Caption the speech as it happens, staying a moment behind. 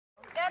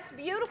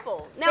That's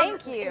beautiful. Now,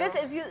 Thank you. This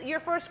is your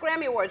first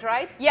Grammy Awards,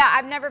 right? Yeah,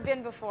 I've never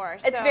been before.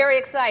 So. It's very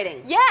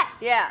exciting. Yes.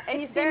 Yeah,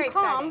 and you seem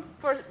calm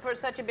exciting. for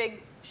such a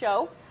big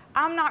show.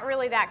 I'm not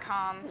really that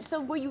calm.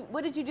 So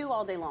what did you do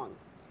all day long?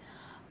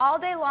 All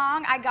day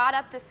long, I got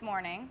up this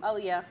morning. Oh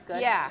yeah,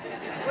 good. Yeah,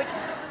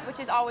 which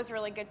is always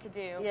really good to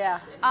do. Yeah.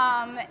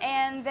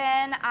 And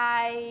then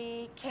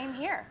I came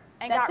here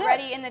and That's got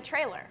ready in the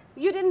trailer.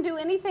 You didn't do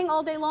anything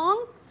all day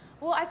long?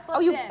 Well, I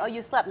slept Oh,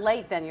 you slept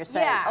late then, you're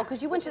saying? Yeah. Oh,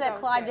 because you went to that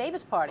Clive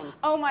Davis party.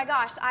 Oh my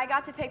gosh, I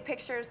got to take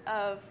pictures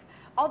of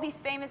all these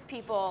famous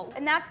people,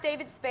 and that's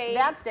David Spade.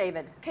 That's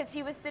David. Because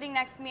he was sitting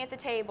next to me at the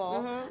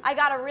table. Mm-hmm. I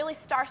got a really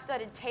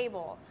star-studded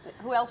table.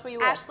 Who else were you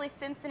with? Ashley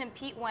Simpson and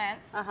Pete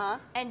Wentz. Uh-huh.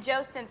 And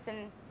Joe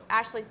Simpson,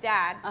 Ashley's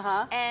dad.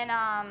 Uh-huh. And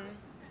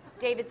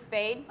David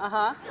Spade.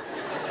 Uh-huh.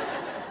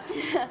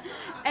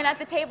 And at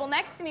the table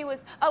next to me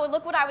was, oh,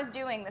 look what I was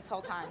doing this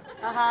whole time.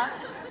 Uh-huh.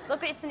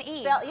 Look, it's an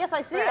E. Yes,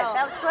 I see it.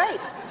 That was great.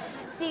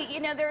 See, you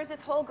know, there was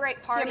this whole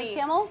great party. Jimmy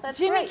Kimmel? That's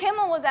Jimmy great.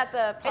 Kimmel was at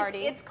the party.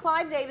 It's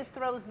Clive Davis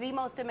throws the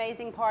most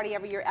amazing party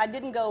every year. I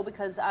didn't go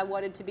because I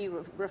wanted to be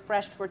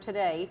refreshed for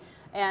today,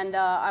 and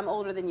I'm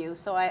older than you,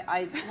 so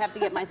I have to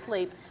get my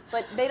sleep.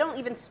 But they don't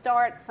even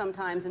start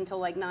sometimes until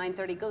like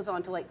 9:30. It goes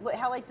on to like,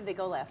 how late did they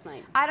go last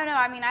night? I don't know.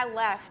 I mean, I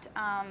left.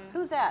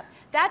 Who's that?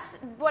 That's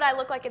what I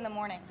look like in the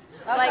morning.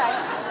 Okay. Like,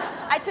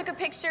 I took a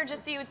picture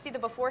just so you would see the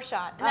before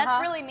shot, and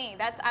that's really me.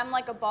 I'm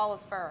like a ball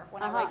of fur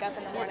when I wake up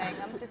in the morning.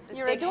 I'm just this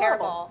big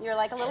hairball. You're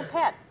like a little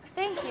pet.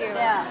 Thank you.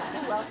 Yeah,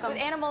 you're welcome. With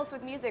animals,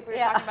 with music, we were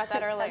talking about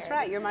that earlier. That's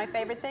right. You're my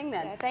favorite thing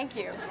then. Yeah, thank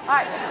you. All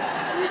right.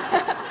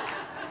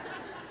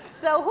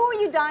 So who are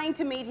you dying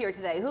to meet here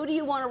today? Who do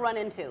you want to run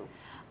into?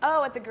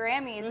 Oh, at the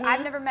Grammys. Mm-hmm.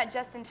 I've never met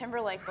Justin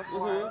Timberlake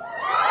before. Mm-hmm.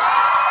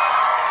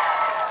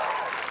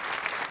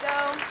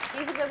 So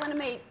he's a good one to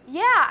meet.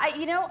 Yeah,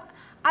 you know,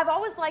 I've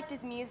always liked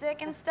his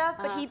music and stuff,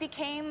 but he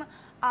became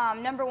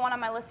 #1 on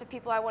my list of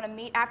people I want to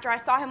meet after I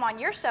saw him on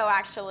your show,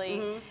 actually.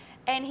 Mm-hmm.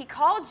 And he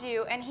called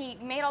you, and he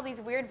made all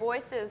these weird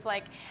voices,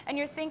 like, and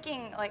you're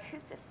thinking, like,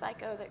 who's this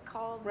psycho that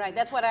called? Right,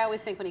 that's what I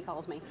always think when he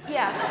calls me.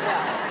 Yeah.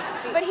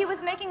 But he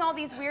was making all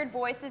these weird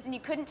voices, and you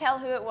couldn't tell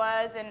who it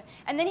was, and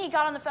then he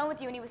got on the phone with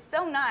you, and he was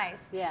so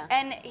nice. Yeah.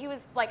 And he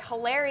was, like,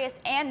 hilarious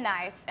and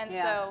nice, and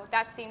so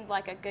that seemed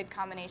like a good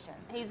combination.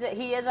 He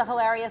is a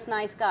hilarious,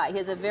 nice guy.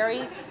 He's a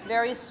very,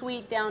 very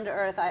sweet,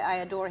 down-to-earth. I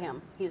adore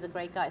him. He's a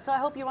great guy. So I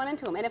hope you run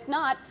into him. And if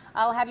not,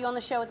 I'll have you on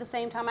the show at the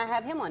same time I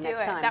have him on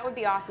next time. That would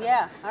be awesome.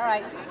 Yeah, all right.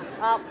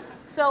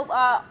 So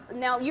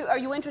now, are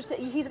you interested?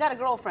 He's got a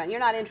girlfriend. You're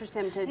not interested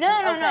in him to...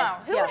 No.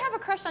 Who would have a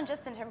crush on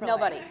Justin Timberlake?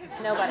 Nobody.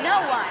 No one.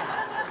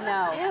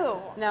 No.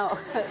 Ew. No.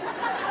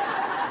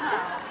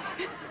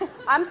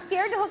 I'm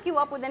scared to hook you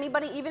up with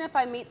anybody, even if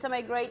I meet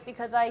somebody great,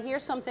 because I hear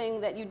something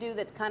that you do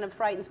that kind of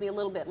frightens me a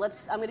little bit.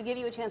 I'm going to give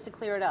you a chance to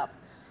clear it up.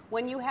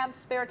 When you have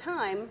spare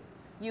time,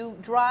 you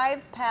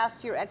drive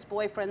past your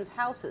ex-boyfriend's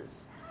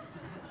houses.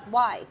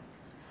 Why?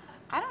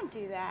 I don't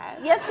do that.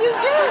 Yes, you do.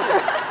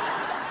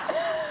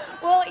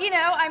 Well, you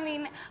know, I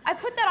mean, I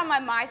put that on my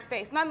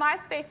MySpace. My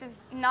MySpace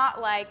is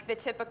not like the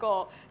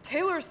typical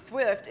Taylor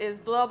Swift is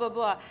blah, blah,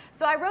 blah.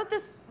 So I wrote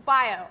this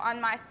bio on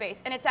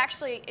MySpace, and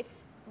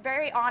it's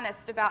very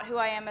honest about who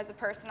I am as a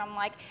person. I'm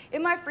like,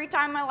 in my free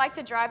time, I like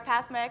to drive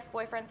past my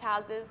ex-boyfriend's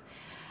houses.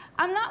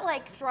 I'm not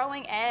like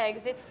throwing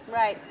eggs.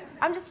 Right.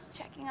 I'm just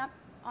checking up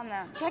on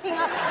them. Checking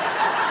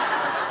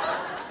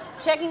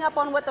up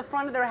on what the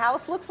front of their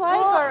house looks like?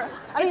 Well, or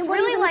I mean, it's what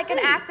are you really like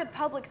gonna an see? act of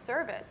public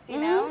service, you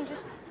know? I'm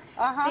just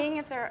seeing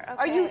if they're okay.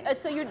 Are you,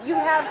 so you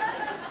have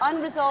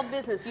unresolved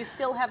business. You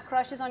still have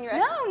crushes on your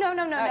ex?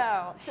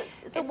 No.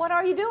 So what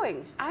are you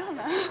doing? I don't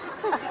know.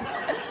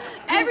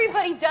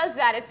 Everybody does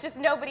that. It's just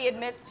nobody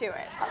admits to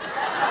it.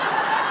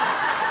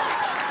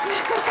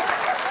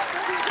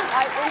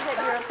 I think that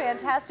you're a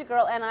fantastic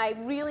girl, and I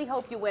really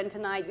hope you win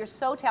tonight. You're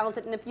so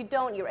talented, and if you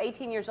don't, you're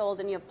 18 years old,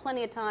 and you have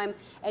plenty of time,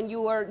 and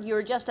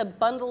you're just a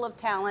bundle of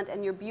talent,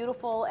 and you're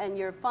beautiful, and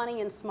you're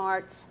funny and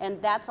smart,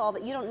 and that's all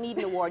that. You don't need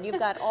an award. You've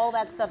got all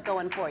that stuff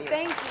going for you.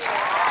 Thank you.